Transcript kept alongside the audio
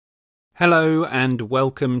Hello and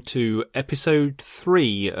welcome to episode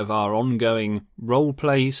 3 of our ongoing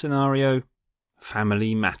roleplay scenario,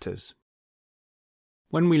 Family Matters.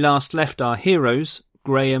 When we last left our heroes,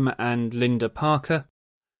 Graham and Linda Parker,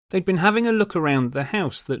 they'd been having a look around the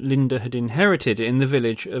house that Linda had inherited in the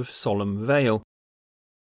village of Solemn Vale.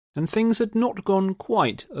 And things had not gone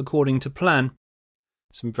quite according to plan.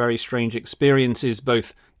 Some very strange experiences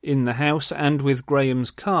both in the house and with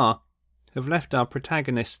Graham's car have left our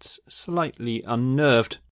protagonists slightly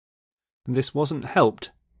unnerved, and this wasn't helped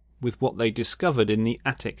with what they discovered in the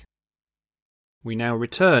attic. We now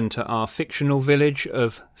return to our fictional village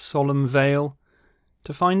of Solemn Vale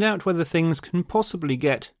to find out whether things can possibly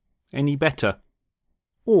get any better,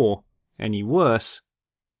 or any worse,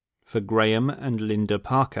 for Graham and Linda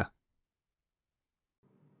Parker.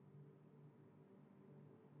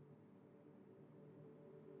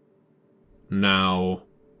 Now,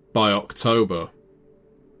 by October,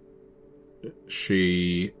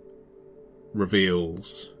 she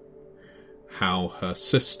reveals how her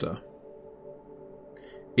sister,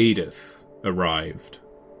 Edith, arrived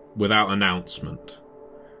without announcement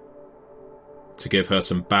to give her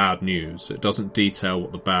some bad news. It doesn't detail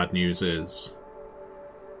what the bad news is,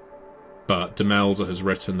 but Demelza has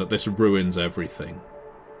written that this ruins everything,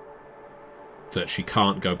 that she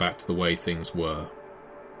can't go back to the way things were.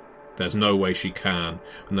 There's no way she can,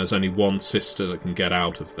 and there's only one sister that can get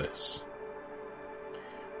out of this.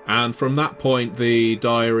 And from that point, the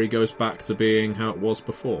diary goes back to being how it was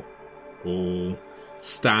before. All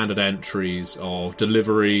standard entries of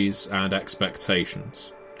deliveries and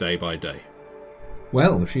expectations, day by day.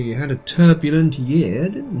 Well, she had a turbulent year,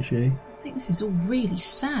 didn't she? I think this is all really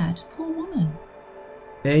sad. Poor woman.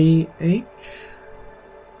 A.H.?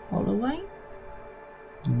 Holloway?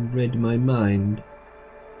 You read my mind.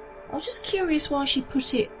 I was just curious why she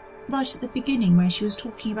put it right at the beginning where she was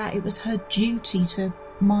talking about it was her duty to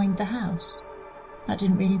mind the house. That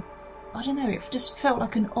didn't really... I don't know, it just felt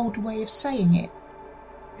like an odd way of saying it.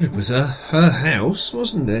 It was her house,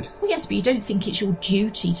 wasn't it? Well, yes, but you don't think it's your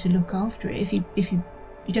duty to look after it if you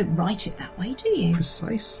don't write it that way, do you?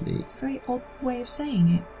 Precisely. It's a very odd way of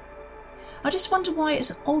saying it. I just wonder why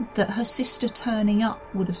it's odd that her sister turning up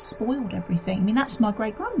would have spoiled everything. I mean, that's my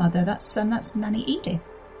great-grandmother. That's Nanny Edith.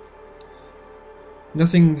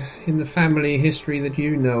 Nothing in the family history that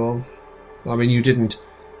you know of. I mean, you didn't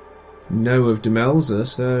know of Demelza,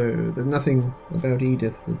 so there's nothing about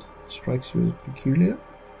Edith that strikes you as peculiar?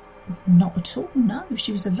 Not at all, no.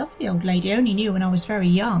 She was a lovely old lady. I only knew when I was very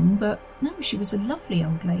young, but no, she was a lovely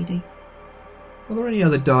old lady. Are there any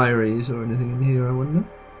other diaries or anything in here, I wonder?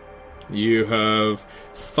 You have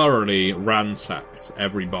thoroughly ransacked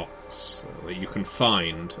every box that you can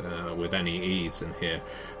find with any ease in here,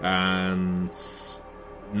 and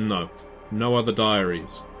no other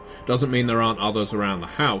diaries. Doesn't mean there aren't others around the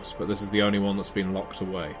house, but this is the only one that's been locked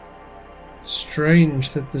away.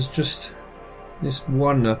 Strange that there's just this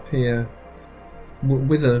one up here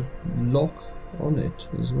with a lock on it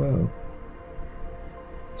as well.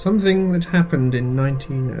 Something that happened in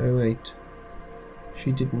 1908.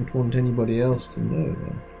 She didn't want anybody else to know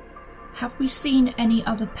that. Have we seen any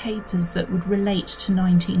other papers that would relate to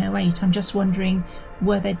 1908? I'm just wondering,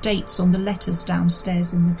 were there dates on the letters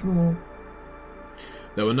downstairs in the drawer?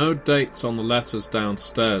 There were no dates on the letters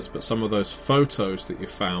downstairs, but some of those photos that you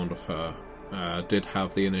found of her did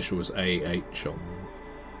have the initials AH on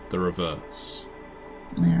the reverse.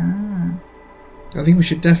 Ah. I think we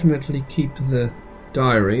should definitely keep the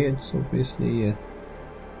diary. It's obviously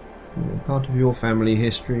part of your family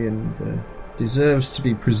history and deserves to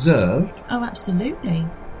be preserved. Oh, absolutely.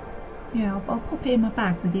 Yeah, I'll pop it in my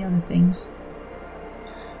bag with the other things.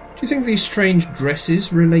 Do you think these strange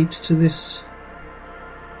dresses relate to this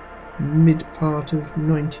mid-part of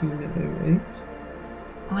 1908?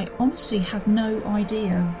 I honestly have no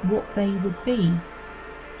idea what they would be.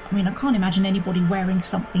 I mean, I can't imagine anybody wearing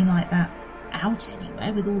something like that out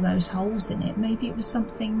anywhere with all those holes in it. Maybe it was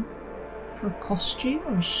something for a costume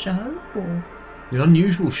or a show, or... An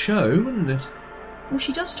unusual show, wouldn't it? Well,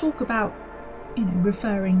 she does talk about,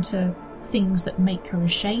 referring to things that make her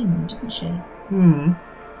ashamed, doesn't she?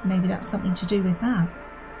 Maybe that's something to do with that.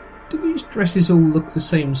 Do these dresses all look the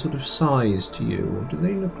same sort of size to you, or do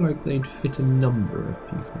they look like they'd fit a number of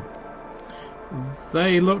people?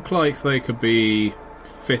 They look like they could be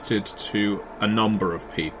fitted to a number of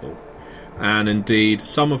people. And indeed,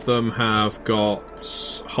 some of them have got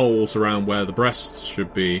holes around where the breasts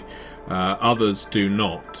should be, others do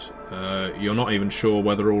not. You're not even sure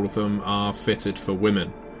whether all of them are fitted for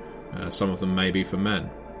women. Some of them may be for men.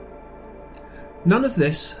 None of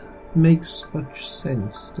this makes much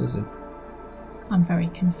sense, does it? I'm very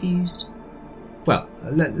confused. Well,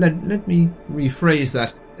 let me rephrase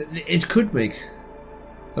that. It could make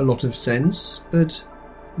a lot of sense, but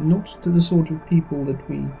not to the sort of people that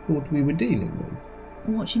we thought we were dealing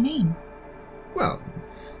with. What do you mean? Well,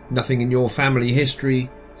 nothing in your family history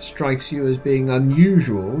strikes you as being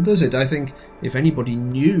unusual, does it? I think if anybody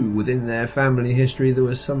knew within their family history there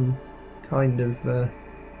was some kind of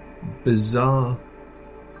bizarre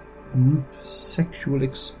group sexual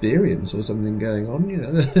experience or something going on,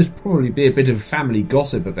 there'd probably be a bit of family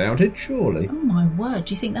gossip about it, surely. Oh my word,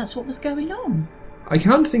 do you think that's what was going on? I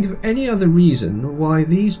can't think of any other reason why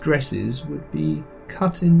these dresses would be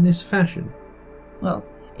cut in this fashion. Well,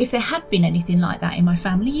 if there had been anything like that in my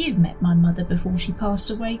family, you met my mother before she passed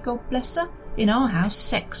away, God bless her. In our house,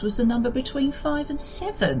 sex was the number between 5 and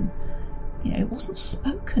 7. It wasn't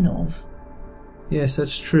spoken of. Yes,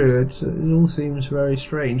 that's true. It all seems very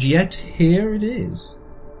strange. Yet, here it is.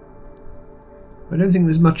 I don't think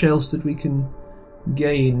there's much else that we can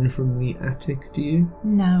gain from the attic, do you?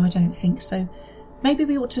 No, I don't think so. Maybe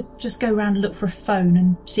we ought to just go round and look for a phone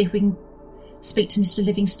and see if we can speak to Mr.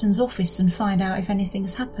 Livingston's office and find out if anything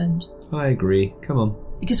has happened. I agree. Come on.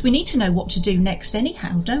 Because we need to know what to do next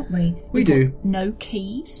anyhow, don't we? We do. No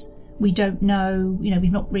keys. We don't know,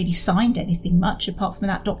 we've not really signed anything much apart from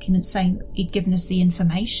that document saying that he'd given us the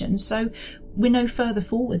information. So we're no further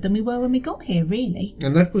forward than we were when we got here, really.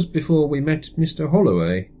 And that was before we met Mr.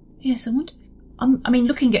 Holloway. Yes, I wonder.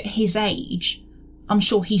 Looking at his age, I'm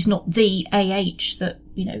sure he's not the AH that,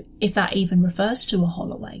 if that even refers to a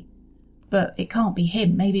Holloway. But it can't be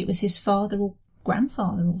him. Maybe it was his father or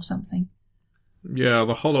grandfather or something. Yeah,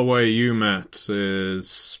 the Holloway you met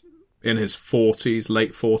is in his 40s,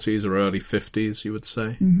 late 40s or early 50s, you would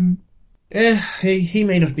say. Mm-hmm. He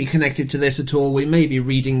may not be connected to this at all. We may be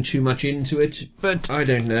reading too much into it, but I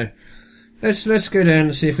don't know. Let's go down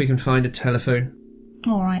and see if we can find a telephone.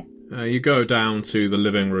 All right. You go down to the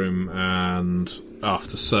living room and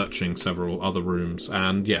after searching several other rooms,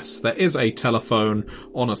 and yes, there is a telephone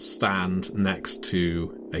on a stand next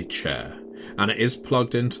to a chair, and it is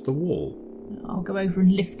plugged into the wall. I'll go over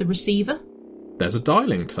and lift the receiver. There's a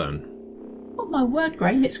dialing tone. Oh my word,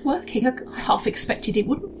 Graham, it's working. I half expected it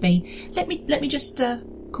wouldn't be. Let me just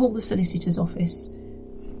call the solicitor's office.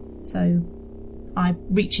 So I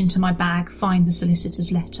reach into my bag, find the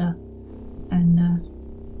solicitor's letter, and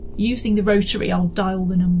using the rotary, I'll dial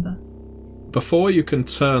the number. Before you can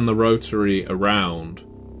turn the rotary around,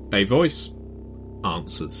 a voice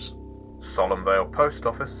answers. Solemn Vale Post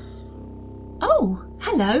Office. Oh,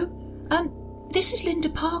 hello. This is Linda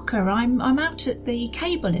Parker. I'm out at the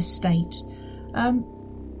Cable Estate.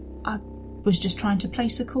 I was just trying to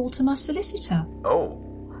place a call to my solicitor. Oh,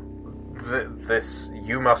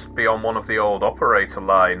 you must be on one of the old operator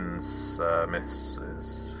lines,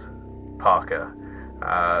 Mrs. Parker.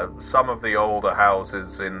 Some of the older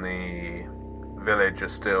houses in the village are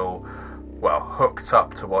still, hooked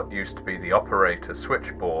up to what used to be the operator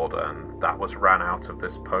switchboard, and that was ran out of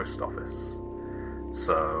this post office.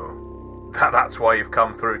 So that's why you've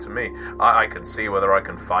come through to me. I can see whether I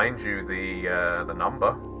can find you the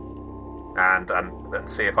number and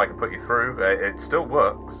see if I can put you through. It still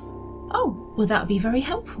works. Oh, well, that would be very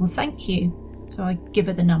helpful, thank you. So I give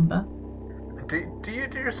her the number. Do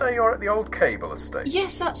you say you're at the old Cable Estate?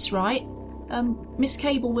 Yes, that's right. Miss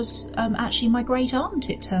Cable was actually my great aunt,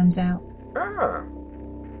 it turns out. Ah.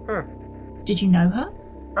 Did you know her?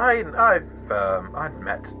 I'd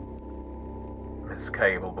met Miss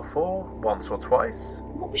Cable before, once or twice.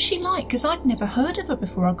 What was she like? Because I'd never heard of her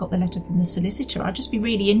before I got the letter from the solicitor. I'd just be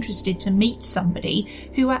really interested to meet somebody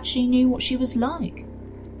who actually knew what she was like.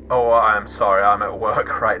 Oh, I'm sorry, I'm at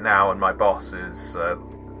work right now and my boss is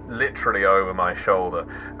literally over my shoulder.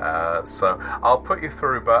 So I'll put you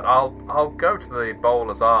through, but I'll go to the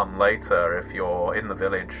Bowler's Arm later if you're in the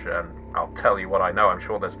village, and I'll tell you what I know. I'm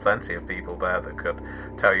sure there's plenty of people there that could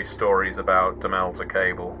tell you stories about Demelza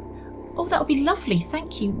Cable. Oh, that would be lovely,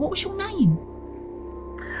 thank you. What was your name?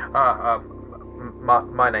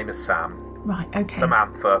 My name is Sam. Right, okay.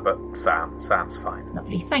 Samantha, but Sam's fine.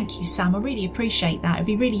 Lovely, thank you, Sam. I really appreciate that. It'd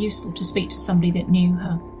be really useful to speak to somebody that knew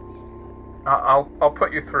her. I'll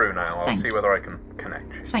put you through now. I'll see whether I can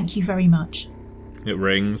connect you. Thank you very much. It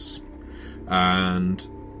rings, and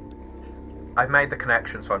I've made the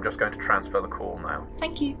connection, so I'm just going to transfer the call now.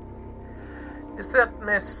 Thank you. Is that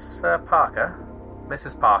Miss Parker?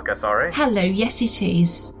 Mrs. Parker, sorry. Hello, yes it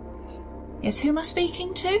is. Yes, who am I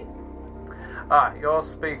speaking to? You're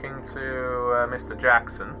speaking to Mr.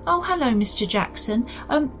 Jackson. Oh, hello, Mr. Jackson.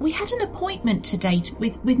 We had an appointment today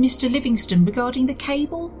with Mr. Livingston regarding the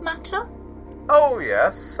cable matter. Oh,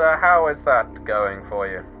 yes. How is that going for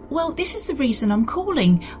you? Well, this is the reason I'm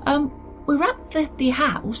calling. We're at the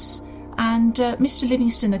house, and Mr.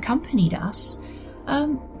 Livingston accompanied us,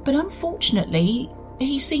 but unfortunately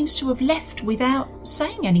he seems to have left without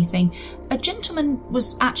saying anything. A gentleman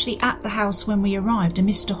was actually at the house when we arrived, a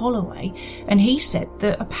Mr. Holloway, and he said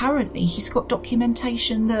that apparently he's got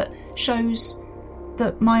documentation that shows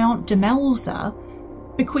that my Aunt Demelza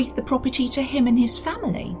bequeathed the property to him and his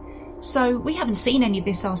family. So we haven't seen any of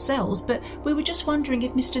this ourselves, but we were just wondering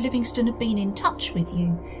if Mr. Livingston had been in touch with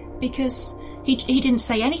you, because he didn't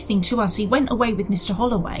say anything to us. He went away with Mr.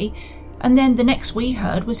 Holloway, and then the next we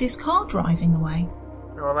heard was his car driving away.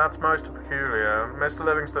 Well, that's most peculiar. Mr.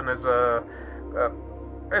 Livingston is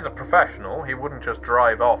a professional. He wouldn't just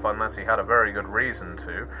drive off unless he had a very good reason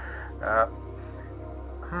to.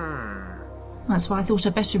 That's why I thought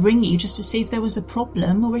I'd better ring you, just to see if there was a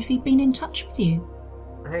problem or if he'd been in touch with you.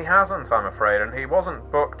 He hasn't, I'm afraid, and he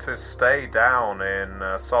wasn't booked to stay down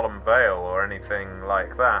in Solemn Vale or anything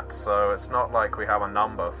like that, so it's not like we have a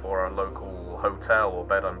number for a local hotel or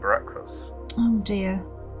bed and breakfast. Oh dear.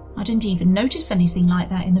 I didn't even notice anything like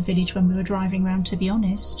that in the village when we were driving round, to be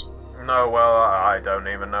honest. No, well, I don't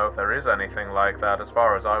even know if there is anything like that. As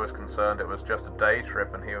far as I was concerned, it was just a day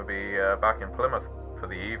trip and he would be back in Plymouth for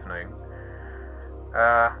the evening.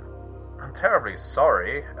 I'm terribly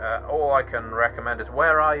sorry. All I can recommend is,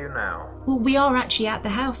 where are you now? Well, we are actually at the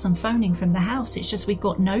house. I'm phoning from the house. It's just we've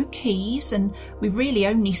got no keys, and we've really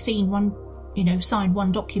only seen signed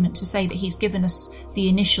one document to say that he's given us the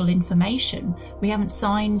initial information. We haven't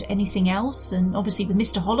signed anything else, and obviously with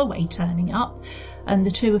Mr. Holloway turning up and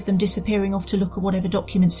the two of them disappearing off to look at whatever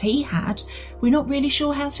documents he had, we're not really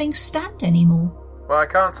sure how things stand anymore. Well, I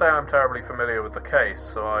can't say I'm terribly familiar with the case,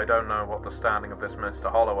 so I don't know what the standing of this Mr.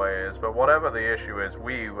 Holloway is, but whatever the issue is,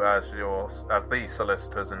 we, as the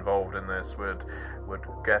solicitors involved in this, would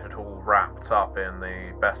get it all wrapped up in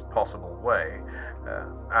the best possible way.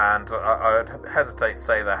 And I would hesitate to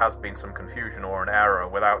say there has been some confusion or an error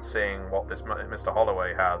without seeing what this Mr.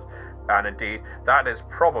 Holloway has. And indeed, that is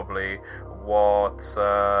probably what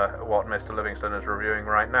Mr. Livingston is reviewing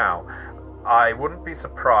right now. I wouldn't be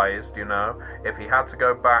surprised, if he had to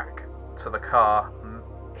go back to the car.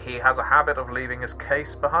 He has a habit of leaving his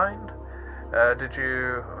case behind. I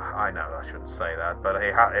know I shouldn't say that, but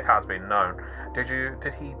it has been known. Did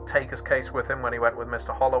he take his case with him when he went with Mr.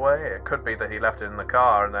 Holloway? It could be that he left it in the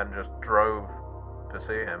car and then just drove to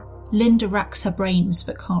see him. Linda racks her brains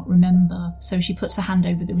but can't remember, so she puts her hand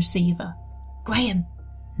over the receiver. Graham,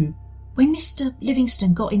 when Mr.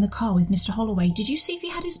 Livingston got in the car with Mr. Holloway, did you see if he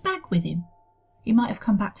had his bag with him? He might have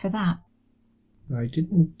come back for that. I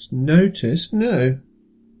didn't notice, no.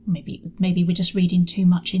 Maybe we're just reading too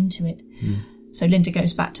much into it. So Linda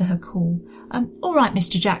goes back to her call. All right,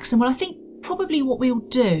 Mr. Jackson. Well, I think probably what we'll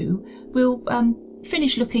do, we'll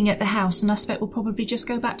finish looking at the house, and I expect we'll probably just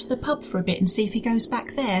go back to the pub for a bit and see if he goes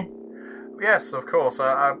back there. Yes, of course.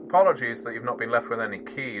 Apologies that you've not been left with any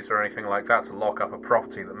keys or anything like that to lock up a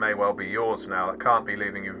property that may well be yours now. That can't be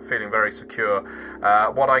leaving you feeling very secure.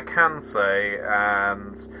 What I can say,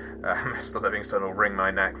 and Mr. Livingston will wring my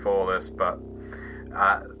neck for this, but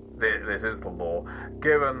this is the law.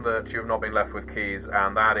 Given that you've not been left with keys,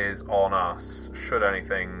 and that is on us, should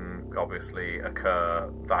anything obviously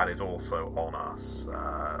occur, that is also on us.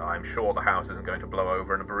 I'm sure the house isn't going to blow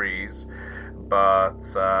over in a breeze, but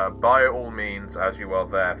by all means, as you are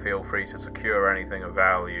there, feel free to secure anything of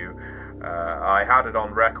value. I had it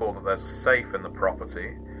on record that there's a safe in the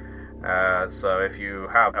property, so if you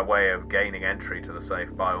have a way of gaining entry to the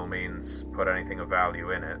safe, by all means, put anything of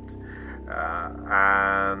value in it.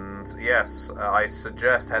 And yes, I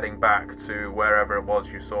suggest heading back to wherever it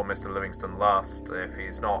was you saw Mr. Livingston last, if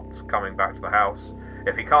he's not coming back to the house.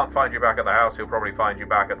 If he can't find you back at the house, he'll probably find you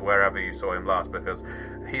back at wherever you saw him last, because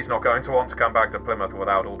he's not going to want to come back to Plymouth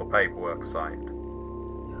without all the paperwork signed.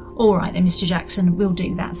 All right then, Mr. Jackson, we'll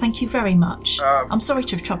do that. Thank you very much. I'm sorry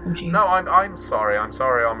to have troubled you. No, I'm sorry. I'm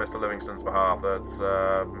sorry on Mr. Livingston's behalf.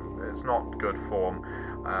 It's not good form.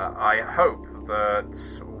 I hope that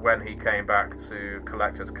when he came back to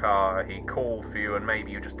collect his car, he called for you and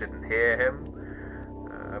maybe you just didn't hear him.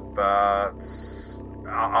 But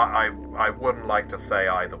I wouldn't like to say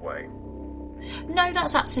either way. No,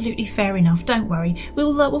 that's absolutely fair enough. Don't worry.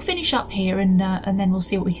 We'll finish up here and then we'll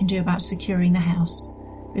see what we can do about securing the house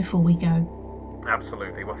before we go.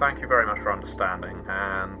 Absolutely. Well, thank you very much for understanding.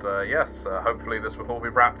 And yes, hopefully this will all be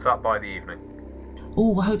wrapped up by the evening.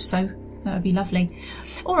 Oh, I hope so. That would be lovely.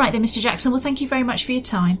 All right then, Mr. Jackson. Well, thank you very much for your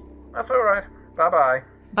time. That's all right. Bye-bye.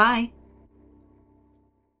 Bye.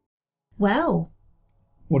 Well.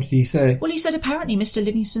 What did he say? Well, he said apparently Mr.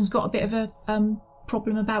 Livingston's got a bit of a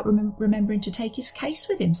problem about remembering to take his case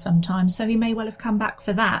with him sometimes, so he may well have come back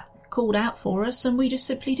for that, called out for us, and we just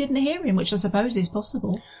simply didn't hear him, which I suppose is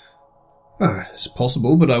possible. It's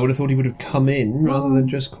possible, but I would have thought he would have come in rather than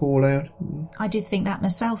just call out. I did think that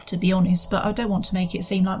myself, to be honest, but I don't want to make it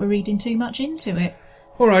seem like we're reading too much into it.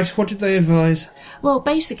 All right, what did they advise? Well,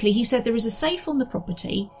 basically, he said there is a safe on the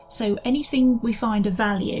property, so anything we find of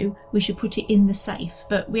value, we should put it in the safe.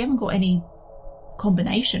 But we haven't got any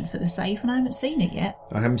combination for the safe, and I haven't seen it yet.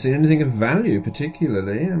 I haven't seen anything of value,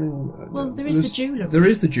 particularly. I mean, well, there is the jewellery. There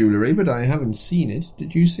is the jewellery, but I haven't seen it.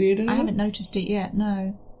 Did you see it? Anyway? I haven't noticed it yet,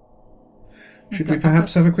 no. Should we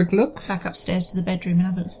perhaps have a quick look? Back upstairs to the bedroom and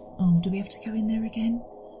have a... Oh, do we have to go in there again?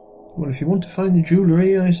 Well, if you want to find the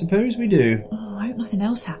jewellery, I suppose we do. Oh, I hope nothing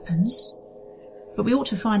else happens. But we ought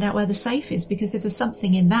to find out where the safe is, because if there's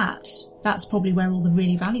something in that, that's probably where all the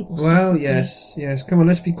really valuable stuff Well, would yes. Come on,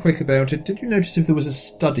 let's be quick about it. Did you notice if there was a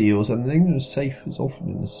study or something? The safe is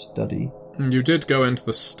often in the study. You did go into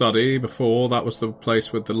the study before. That was the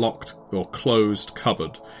place with the locked or closed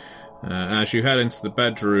cupboard. As you head into the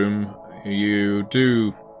bedroom, you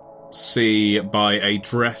do see by a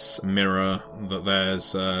dress mirror that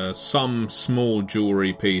there's some small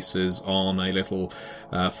jewellery pieces on a little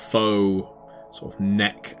faux sort of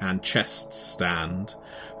neck and chest stand.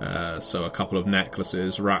 So a couple of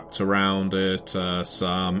necklaces wrapped around it,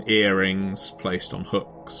 some earrings placed on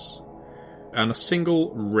hooks, and a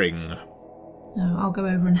single ring. No, I'll go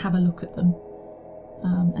over and have a look at them.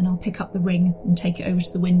 And I'll pick up the ring and take it over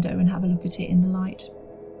to the window and have a look at it in the light.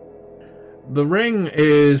 The ring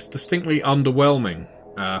is distinctly underwhelming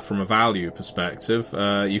from a value perspective.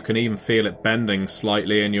 You can even feel it bending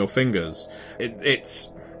slightly in your fingers.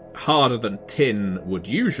 It's harder than tin would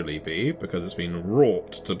usually be, because it's been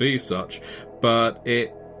wrought to be such, but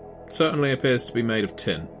it certainly appears to be made of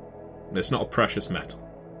tin. It's not a precious metal.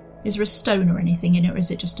 Is there a stone or anything in it, or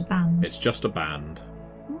is it just a band? It's just a band.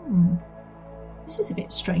 This is a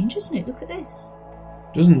bit strange, isn't it? Look at this.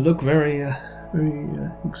 Doesn't look very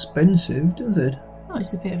expensive, does it? Oh,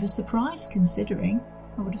 it's a bit of a surprise, considering.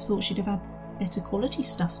 I would have thought she'd have had better quality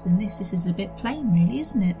stuff than this. This is a bit plain, really,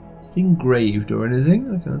 isn't it? Is it engraved or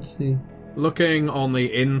anything? I can't see. Looking on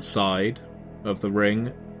the inside of the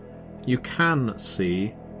ring, you can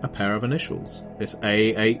see a pair of initials. It's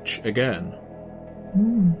AH again.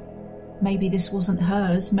 Maybe this wasn't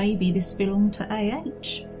hers. Maybe this belonged to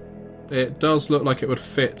AH. It does look like it would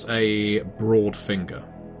fit a broad finger.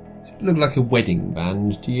 Does it look like a wedding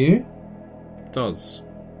band to you? It does.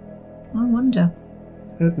 I wonder.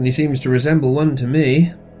 Certainly seems to resemble one to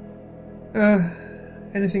me.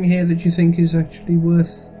 Anything here that you think is actually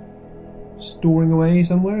worth storing away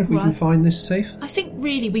somewhere if we can find this safe? I think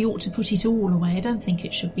really we ought to put it all away. I don't think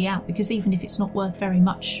it should be out, because even if it's not worth very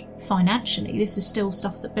much financially, this is still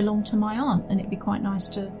stuff that belonged to my aunt, and it'd be quite nice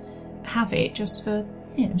to have it just for,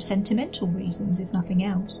 sentimental reasons, if nothing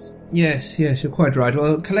else. Yes, you're quite right.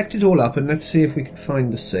 Well, collect it all up and let's see if we can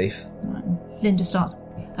find the safe. Right. Linda starts...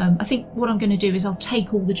 I think what I'm going to do is I'll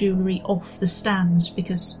take all the jewellery off the stands,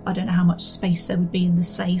 because I don't know how much space there would be in the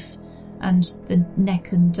safe, and the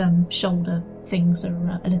neck and shoulder things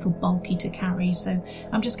are a little bulky to carry, so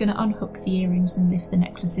I'm just going to unhook the earrings and lift the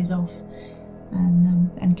necklaces off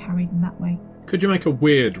and carry them that way. Could you make a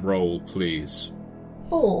weird roll, please?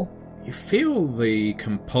 4. You feel the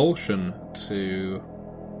compulsion to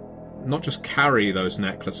not just carry those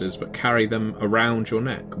necklaces, but carry them around your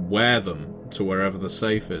neck, wear them to wherever the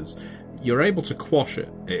safe is. You're able to quash it.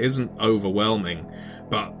 It isn't overwhelming,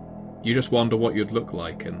 but you just wonder what you'd look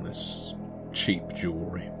like in this cheap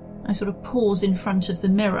jewellery. I sort of pause in front of the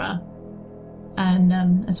mirror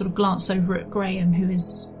and sort of glance over at Graham, who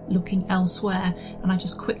is looking elsewhere, and I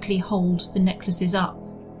just quickly hold the necklaces up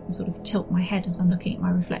and sort of tilt my head as I'm looking at my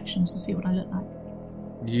reflection to see what I look like.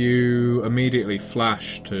 You immediately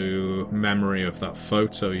flash to memory of that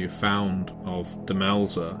photo you found of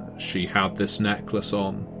Demelza. She had this necklace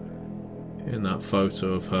on in that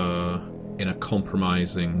photo of her in a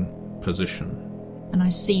compromising position. And I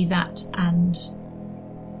see that, and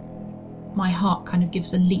my heart kind of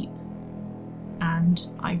gives a leap, and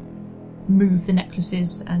I move the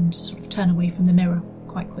necklaces and sort of turn away from the mirror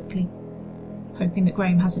quite quickly, hoping that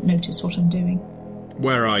Graham hasn't noticed what I'm doing.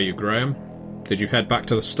 Where are you, Graham? Did you head back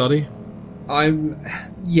to the study?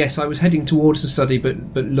 Yes, I was heading towards the study, but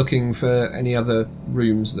looking for any other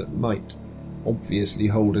rooms that might obviously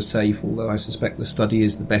hold a safe, although I suspect the study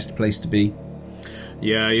is the best place to be.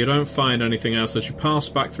 Yeah, you don't find anything else as you pass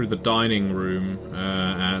back through the dining room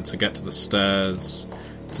to get to the stairs,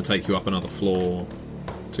 to take you up another floor,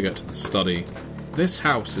 to get to the study. This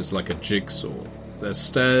house is like a jigsaw. There's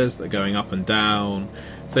stairs that are going up and down.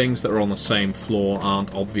 Things that are on the same floor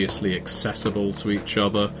aren't obviously accessible to each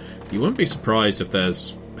other. You wouldn't be surprised if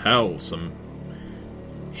there's, hell, some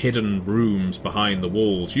hidden rooms behind the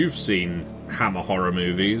walls. You've seen Hammer horror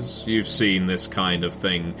movies. You've seen this kind of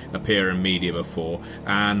thing appear in media before.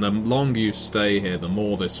 And the longer you stay here, the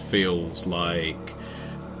more this feels like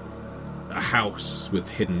a house with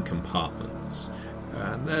hidden compartments.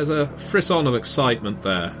 And there's a frisson of excitement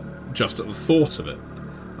there, just at the thought of it,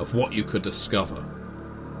 of what you could discover.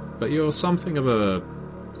 But you're something of a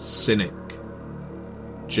cynic,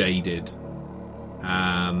 jaded,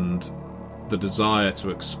 and the desire to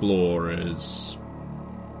explore is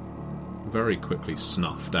very quickly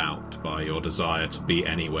snuffed out by your desire to be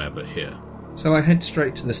anywhere but here. So I head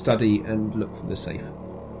straight to the study and look for the safe.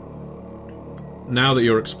 Now that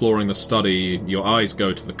you're exploring the study, your eyes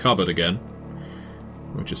go to the cupboard again,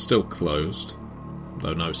 which is still closed,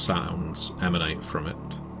 though no sounds emanate from it.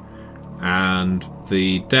 And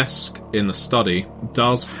the desk in the study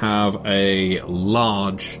does have a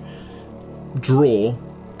large drawer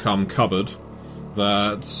come cupboard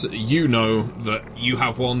that you know that you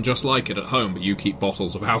have one just like it at home, but you keep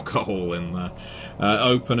bottles of alcohol in there.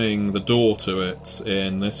 Opening the door to it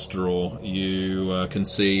in this drawer, you can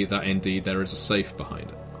see that indeed there is a safe behind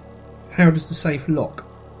it. How does the safe lock?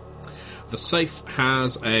 The safe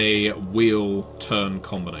has a wheel-turn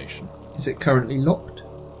combination. Is it currently locked?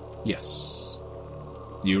 Yes.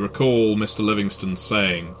 You recall Mr. Livingston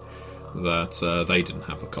saying that they didn't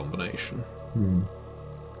have the combination.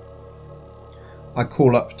 I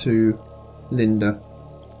call up to Linda.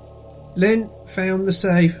 Lynn, found the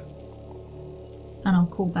safe. And I'll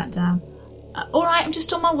call back down. Alright, I'm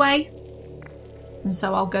just on my way. And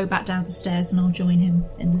so I'll go back down the stairs and I'll join him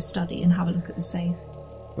in the study and have a look at the safe.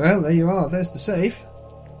 Well, there you are. There's the safe.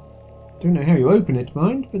 Don't know how you open it,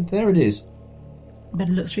 mind, but there it is.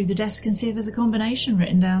 Better look through the desk and see if there's a combination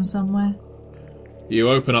written down somewhere. You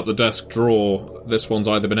open up the desk drawer. This one's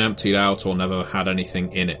either been emptied out or never had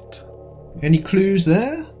anything in it. Any clues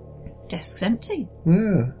there? Desk's empty.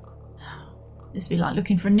 Yeah. This'd be like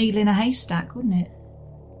looking for a needle in a haystack, wouldn't it?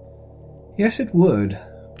 Yes, it would.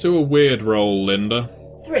 Do a weird roll, Linda.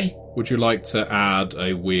 3. Would you like to add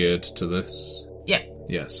a weird to this? Yep.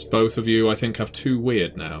 Yes, both of you, I think, have 2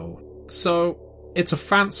 weird now. So, it's a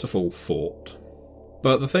fanciful thought.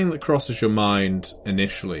 But the thing that crosses your mind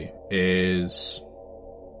initially is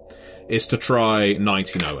to try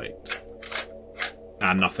 1908.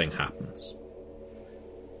 And nothing happens.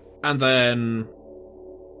 And then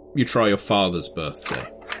you try your father's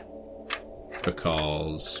birthday.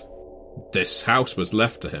 Because this house was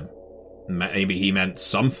left to him. Maybe he meant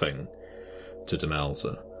something to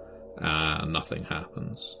Demelza. And nothing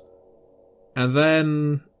happens. And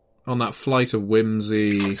then, on that flight of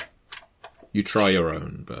whimsy, you try your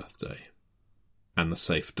own birthday. And the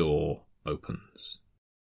safe door opens.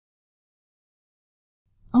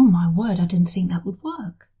 Oh my word, I didn't think that would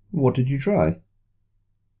work. What did you try?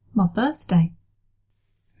 My birthday.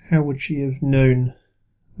 How would she have known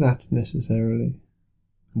that necessarily?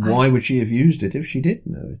 Why would she have used it if she did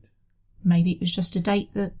know it? Maybe it was just a date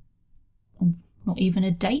that... Not even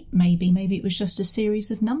a date, maybe. Maybe it was just a series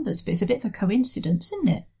of numbers. But it's a bit of a coincidence, isn't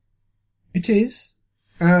it? It is.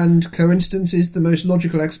 And coincidence is the most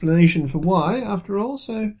logical explanation for why, after all,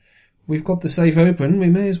 so we've got the safe open, we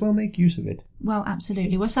may as well make use of it. Well,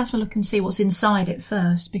 absolutely. We'll just have to look and see what's inside it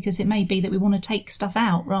first, because it may be that we want to take stuff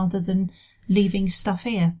out rather than leaving stuff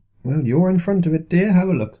here. Well, you're in front of it, dear. Have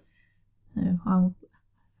a look. So I'll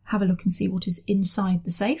have a look and see what is inside the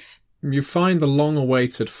safe. You find the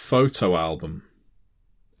long-awaited photo album.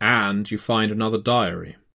 And you find another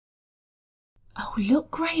diary. Oh, look,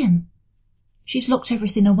 Graham. She's locked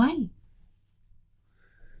everything away.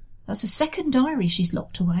 That's the second diary she's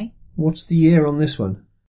locked away. What's the year on this one?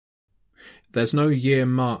 There's no year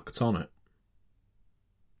marked on it.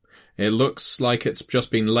 It looks like it's just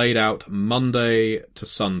been laid out Monday to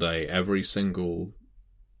Sunday every single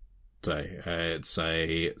day. It's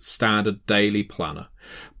a standard daily planner,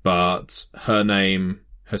 but her name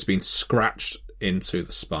has been scratched into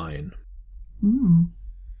the spine.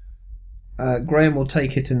 Graham will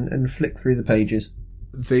take it and flick through the pages.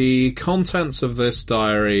 The contents of this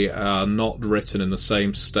diary are not written in the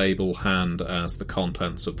same stable hand as the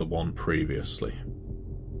contents of the one previously.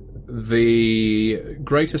 The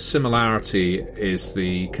greatest similarity is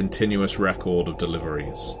the continuous record of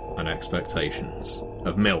deliveries and expectations,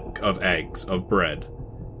 of milk, of eggs, of bread,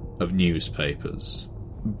 of newspapers.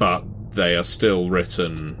 But they are still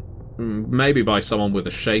written, maybe by someone with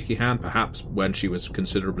a shaky hand, perhaps when she was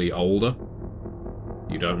considerably older.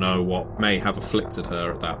 You don't know what may have afflicted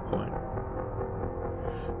her at that point.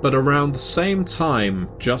 But around the same time,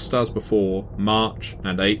 just as before, March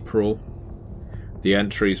and April, the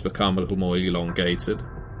entries become a little more elongated.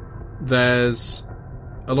 There's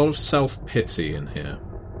a lot of self-pity in here.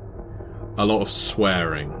 A lot of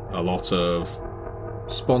swearing. A lot of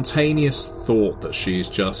spontaneous thought that she's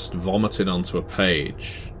just vomited onto a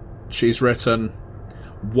page. She's written,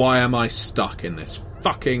 "Why am I stuck in this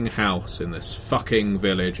fucking house, in this fucking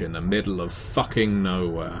village, in the middle of fucking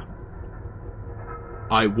nowhere?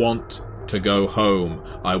 I want to go home.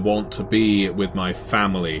 I want to be with my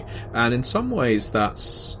family." And in some ways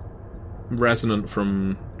that's resonant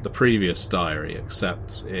from the previous diary,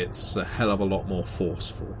 except it's a hell of a lot more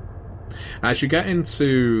forceful. As you get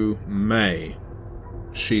into May,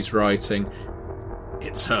 she's writing,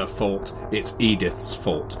 "It's her fault. It's Edith's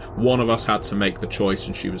fault. One of us had to make the choice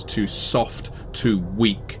and she was too soft, too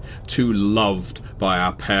weak, too loved by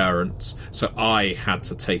our parents. So I had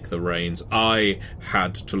to take the reins. I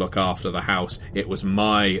had to look after the house. It was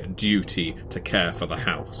my duty to care for the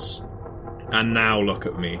house. And now look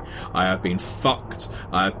at me. I have been fucked,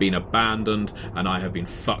 I have been abandoned, and I have been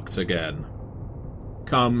fucked again."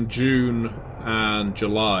 Come June and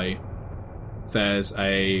July, there's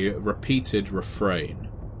a repeated refrain.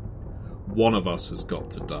 One of us has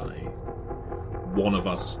got to die. One of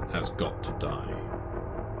us has got to die.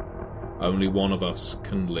 Only one of us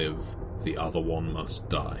can live, the other one must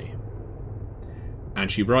die.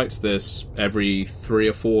 And she writes this every 3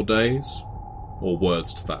 or 4 days, or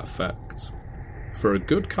words to that effect, for a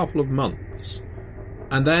good couple of months.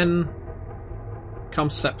 And then, come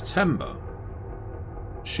September,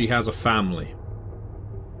 she has a family.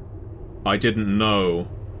 I didn't know,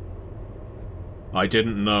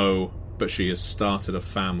 but she has started a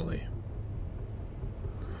family.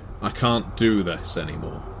 I can't do this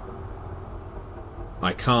anymore.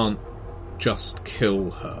 I can't just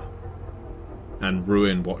kill her and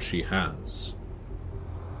ruin what she has.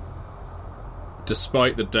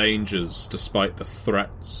 Despite the dangers, despite the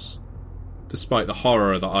threats, despite the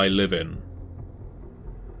horror that I live in,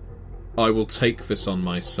 I will take this on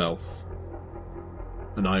myself,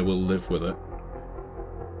 and I will live with it.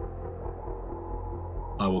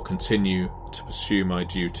 I will continue to pursue my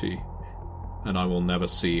duty, and I will never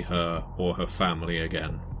see her or her family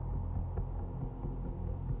again.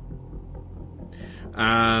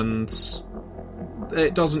 And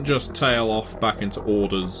it doesn't just tail off back into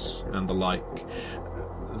orders and the like.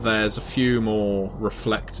 There's a few more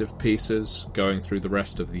reflective pieces going through the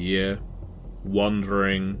rest of the year,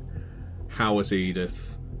 wondering, how is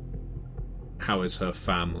Edith? How is her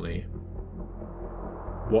family?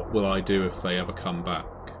 What will I do if they ever come back?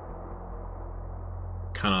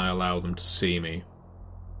 Can I allow them to see me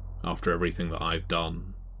after everything that I've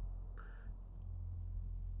done?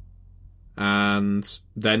 And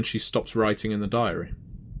then she stops writing in the diary.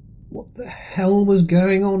 What the hell was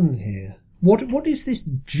going on here? What is this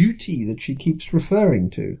duty that she keeps referring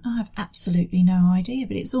to? I have absolutely no idea,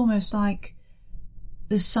 but it's almost like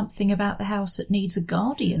there's something about the house that needs a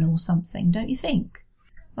guardian or something, don't you think?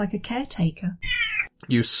 Like a caretaker.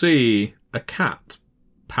 You see a cat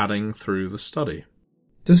padding through the study.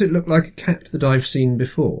 Does it look like a cat that I've seen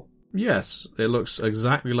before? Yes, it looks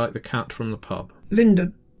exactly like the cat from the pub.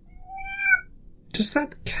 Linda, does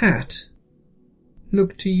that cat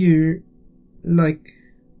look to you like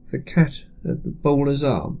the cat at the bowler's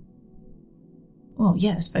arm? Well,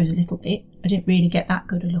 yeah, I suppose a little bit. I didn't really get that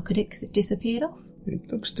good a look at it because it disappeared off.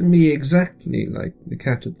 It looks to me exactly like the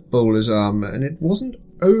cat at the bowler's arm, and it wasn't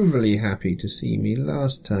overly happy to see me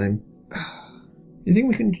last time. You think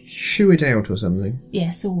we can shoo it out or something?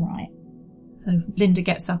 Yes, all right. So Linda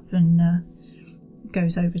gets up and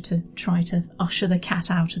goes over to try to usher the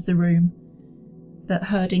cat out of the room. But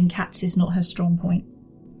herding cats is not her strong point.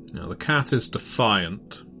 Now, the cat is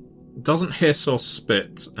defiant. It doesn't hiss or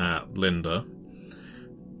spit at Linda,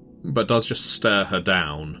 but does just stare her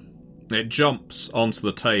down. It jumps onto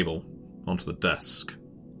the table, onto the desk,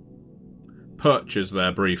 perches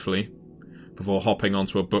there briefly, before hopping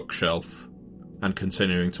onto a bookshelf and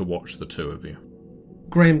continuing to watch the two of you.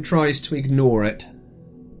 Graham tries to ignore it.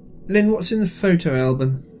 Lynn, what's in the photo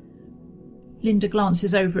album? Linda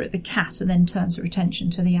glances over at the cat and then turns her attention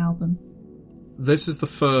to the album. This is the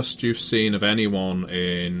first you've seen of anyone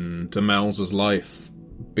in Demelza's life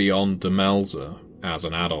beyond Demelza, as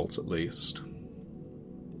an adult at least.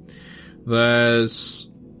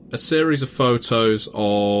 There's a series of photos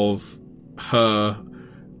of her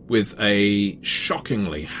with a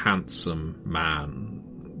shockingly handsome man,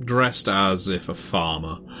 dressed as if a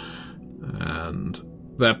farmer, and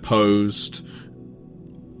they're posed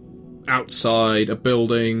outside a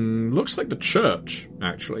building, looks like the church,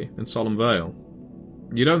 actually, in Solemn Vale.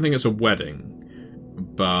 You don't think it's a wedding,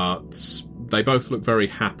 but they both look very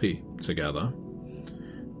happy together.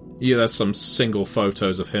 Yeah, there's some single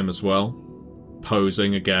photos of him as well,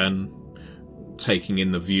 posing again, taking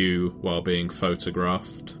in the view while being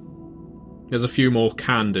photographed. There's a few more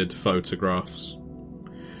candid photographs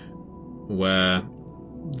where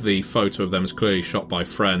the photo of them is clearly shot by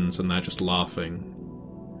friends and they're just laughing.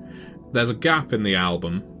 There's a gap in the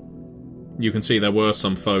album. You can see there were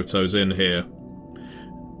some photos in here,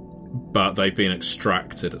 but they've been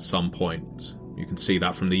extracted at some point. You can see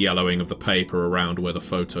that from the yellowing of the paper around where the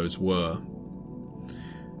photos were.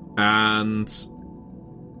 And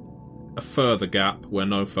a further gap where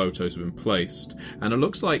no photos have been placed. And it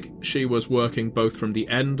looks like she was working both from the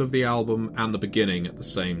end of the album and the beginning at the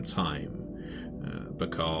same time.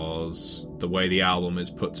 Because the way the album is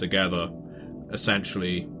put together,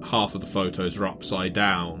 essentially half of the photos are upside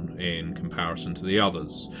down in comparison to the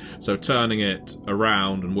others. So turning it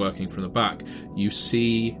around and working from the back, you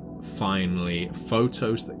see finally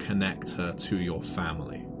photos that connect her to your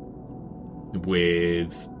family.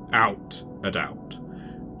 Without a doubt.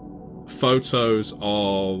 Photos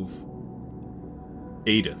of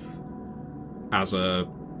Edith as a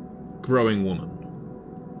growing woman.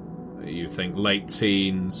 You think late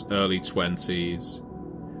teens, early 20s.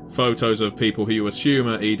 Photos of people who you assume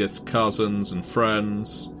are Edith's cousins and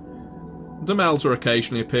friends. Demelza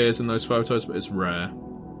occasionally appears in those photos, but it's rare.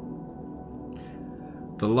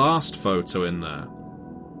 The last photo in there,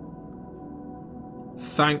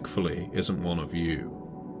 thankfully, isn't one of you.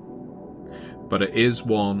 But it is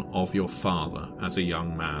one of your father as a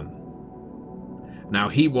young man. Now,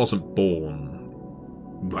 he wasn't born,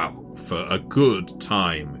 well, for a good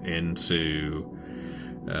time into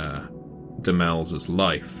Demelza's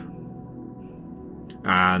life.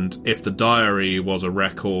 And if the diary was a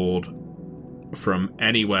record from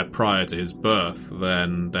anywhere prior to his birth,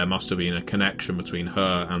 then there must have been a connection between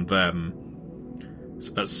her and them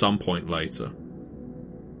at some point later.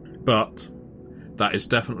 But that is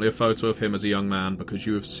definitely a photo of him as a young man, because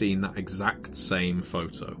you have seen that exact same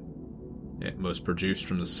photo. It was produced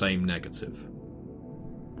from the same negative.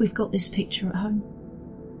 We've got this picture at home.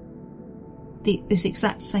 This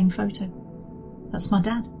exact same photo. That's my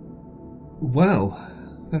dad. Well,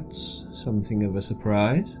 that's something of a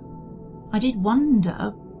surprise. I did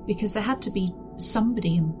wonder, because there had to be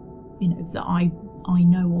somebody, that I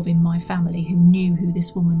know of in my family who knew who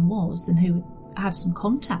this woman was and who had some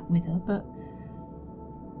contact with her, but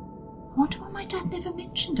I wonder why my dad never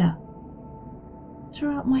mentioned her.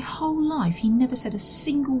 Throughout my whole life, he never said a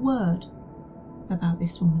single word about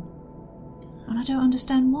this woman. And I don't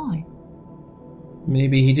understand why.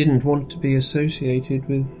 Maybe he didn't want to be associated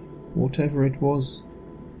with whatever it was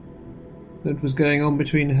that was going on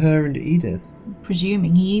between her and Edith.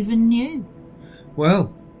 Presuming he even knew.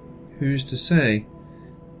 Well, who's to say?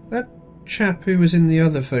 That chap who was in the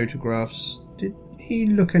other photographs, did he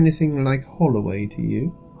look anything like Holloway to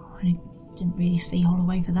you? I didn't really see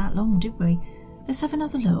Holloway for that long, did we? Let's have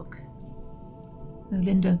another look.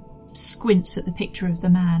 Linda squints at the picture of the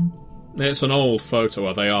man. It's an old photo,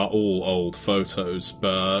 or they are all old photos,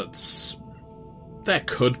 but there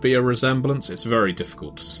could be a resemblance. It's very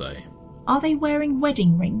difficult to say. Are they wearing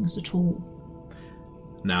wedding rings at all?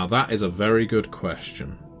 Now that is a very good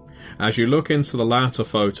question. As you look into the latter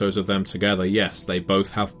photos of them together, yes, they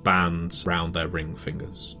both have bands round their ring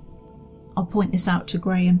fingers. I'll point this out to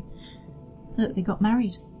Graham. Look, they got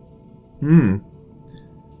married.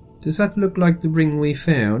 Does that look like the ring we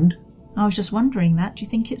found? I was just wondering that. Do you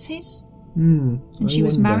think it's his? And she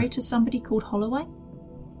was married to somebody called Holloway?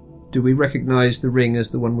 Do we recognise the ring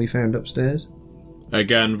as the one we found upstairs?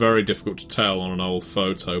 Again, very difficult to tell on an old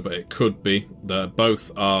photo, but it could be.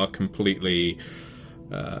 Both are completely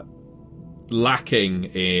lacking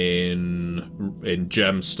in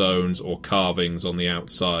gemstones or carvings on the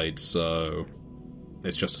outside, so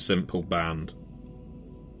it's just a simple band.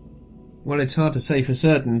 Well, it's hard to say for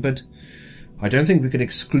certain, but I don't think we could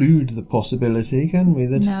exclude the possibility, can we?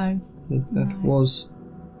 No. That was...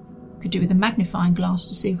 Could do with a magnifying glass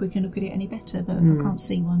to see if we can look at it any better, but I can't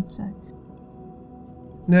see one, so...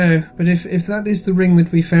 No, but if that is the ring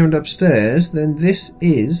that we found upstairs, then this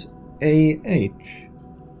is A.H.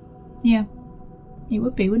 Yeah, it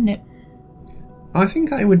would be, wouldn't it? I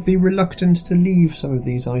think I would be reluctant to leave some of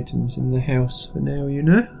these items in the house for now, you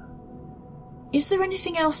know? Is there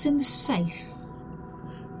anything else in the safe?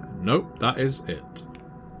 Nope, that is it.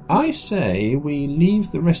 I say we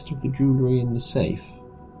leave the rest of the jewellery in the safe.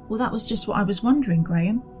 Well, that was just what I was wondering,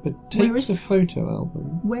 Graham. But take the photo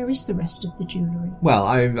album. Where is the rest of the jewellery? Well,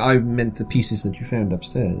 I meant the pieces that you found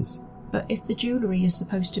upstairs. But if the jewellery is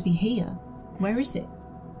supposed to be here, where is it?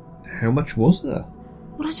 How much was there?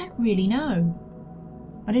 Well, I don't really know.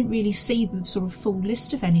 I didn't really see the sort of full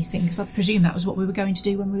list of anything, because I presume that was what we were going to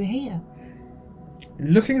do when we were here.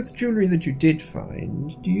 Looking at the jewellery that you did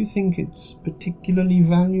find, do you think it's particularly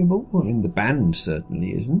valuable? Well, I mean, the band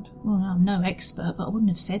certainly isn't. Well, I'm no expert, but I wouldn't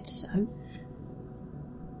have said so.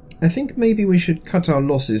 I think maybe we should cut our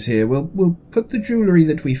losses here. We'll put the jewellery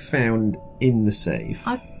that we found in the safe.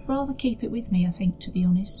 I'd rather keep it with me, I think, to be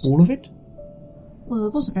honest. All of it? Well,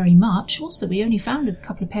 there wasn't very much, was there? We only found a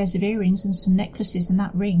couple of pairs of earrings and some necklaces and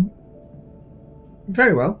that ring.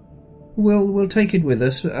 Very well. We'll take it with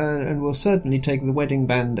us, and we'll certainly take the wedding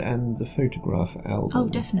band and the photograph album. Oh,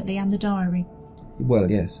 definitely, and the diary.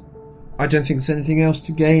 Well, yes. I don't think there's anything else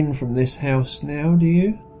to gain from this house now, do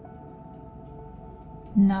you?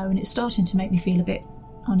 No, and it's starting to make me feel a bit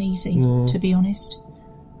uneasy, to be honest.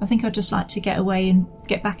 I think I'd just like to get away and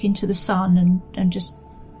get back into the sun and just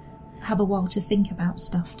have a while to think about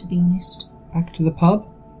stuff, to be honest. Back to the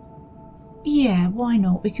pub? Yeah, why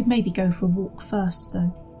not? We could maybe go for a walk first,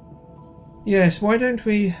 though. Yes, why don't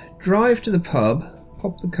we drive to the pub,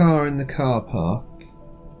 pop the car in the car park,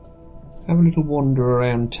 have a little wander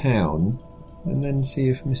around town, and then see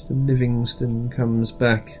if Mr. Livingston comes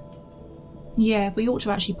back. Yeah, we ought to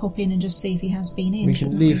actually pop in and just see if he has been in. We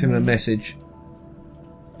can leave him a message.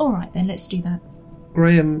 All right, then, let's do that.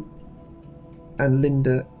 Graham and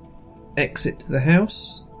Linda exit the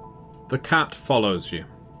house. The cat follows you.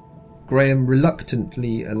 Graham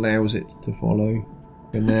reluctantly allows it to follow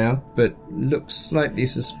for now, but looks slightly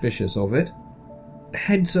suspicious of it.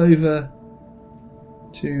 Heads over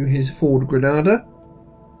to his Ford Granada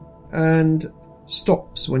and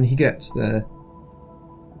stops when he gets there.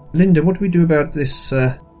 Linda, what do we do about this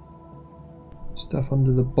stuff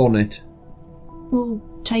under the bonnet? Well,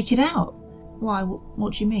 take it out. Why?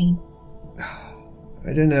 What do you mean?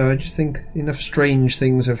 I don't know, I just think enough strange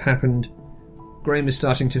things have happened. Graham is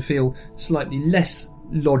starting to feel slightly less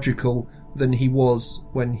logical than he was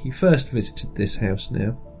when he first visited this house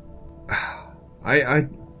now. I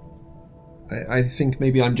think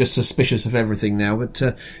maybe I'm just suspicious of everything now, but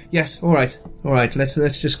yes, all right,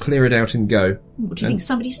 let's just clear it out and go. What, do you think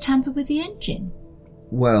somebody's tampered with the engine?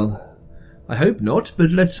 Well, I hope not, but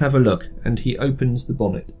let's have a look. And he opens the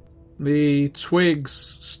bonnet. The twigs,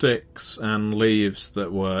 sticks and leaves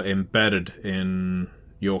that were embedded in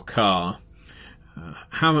your car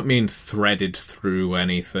haven't been threaded through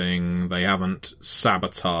anything. They haven't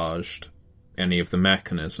sabotaged any of the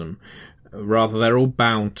mechanism. Rather, they're all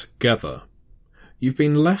bound together. You've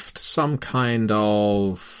been left some kind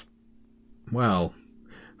of, well,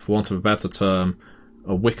 for want of a better term,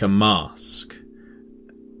 a wicker mask.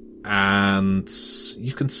 And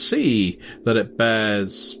you can see that it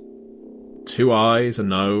bears 2 eyes, a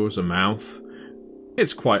nose, a mouth.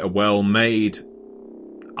 It's quite a well-made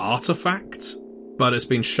artifact, but it's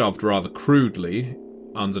been shoved rather crudely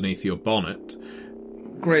underneath your bonnet.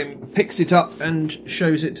 Graham picks it up and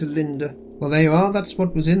shows it to Linda. Well, there you are, that's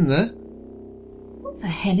what was in there. What the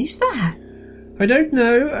hell is that? I don't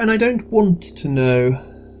know, and I don't want to know.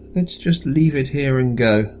 Let's just leave it here and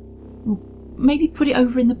go. Well, maybe put it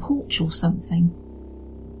over in the porch or something.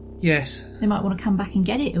 Yes. They might want to come back and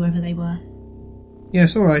get it, whoever they were.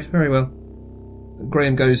 Yes, all right, very well.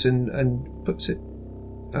 Graham goes and puts it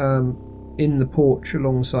in the porch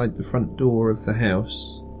alongside the front door of the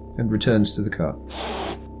house and returns to the car.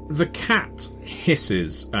 The cat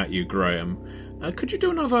hisses at you, Graham. Could you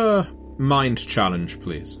do another mind challenge,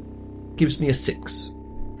 please? Gives me a 6.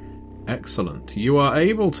 Excellent. You are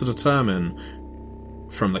able to determine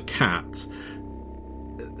from the cat,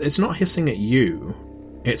 it's not hissing at you,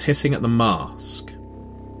 it's hissing at the mask.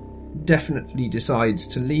 Definitely decides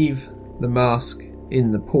to leave the mask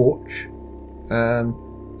in the porch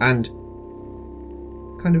and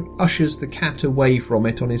kind of ushers the cat away from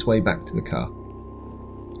it on his way back to the car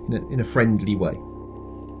in a friendly way.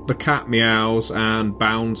 The cat meows and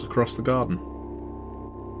bounds across the garden.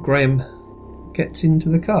 Graham gets into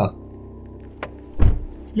the car.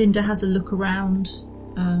 Linda has a look around,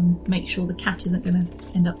 make sure the cat isn't going to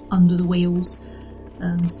end up under the wheels,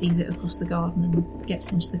 sees it across the garden and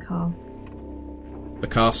gets into the car. The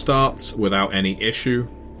car starts without any issue,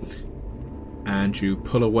 and you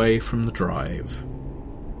pull away from the drive.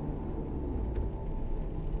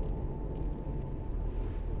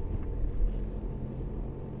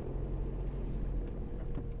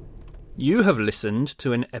 You have listened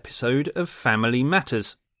to an episode of Family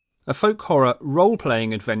Matters, a folk horror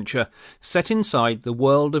role-playing adventure set inside the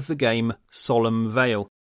world of the game Solemn Vale.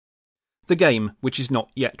 The game, which is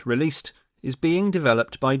not yet released, is being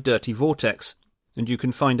developed by Dirty Vortex, and you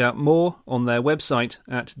can find out more on their website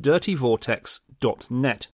at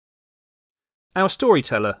dirtyvortex.net. Our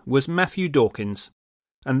storyteller was Matthew Dawkins,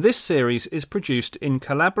 and this series is produced in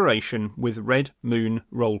collaboration with Red Moon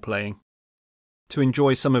Role-Playing. To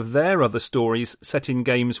enjoy some of their other stories set in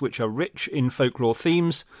games which are rich in folklore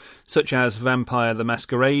themes, such as Vampire the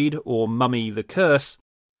Masquerade or Mummy the Curse,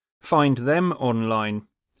 find them online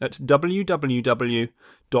at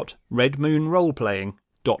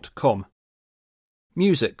www.redmoonroleplaying.com.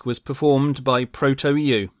 Music was performed by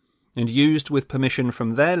Proto-U and used with permission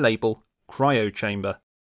from their label Cryochamber.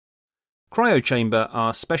 Cryochamber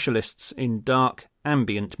are specialists in dark,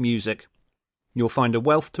 ambient music. You'll find a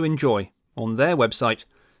wealth to enjoy on their website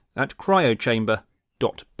at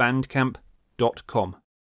cryochamber.bandcamp.com.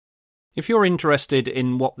 If you're interested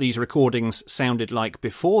in what these recordings sounded like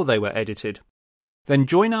before they were edited, then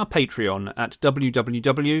join our Patreon at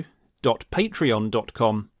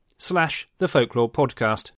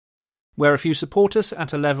www.patreon.com/thefolklorepodcast, where if you support us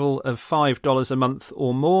at a level of $5 a month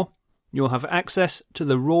or more, you'll have access to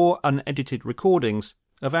the raw, unedited recordings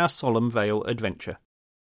of our Solemn Vale adventure.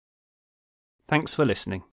 Thanks for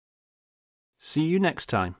listening. See you next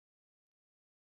time.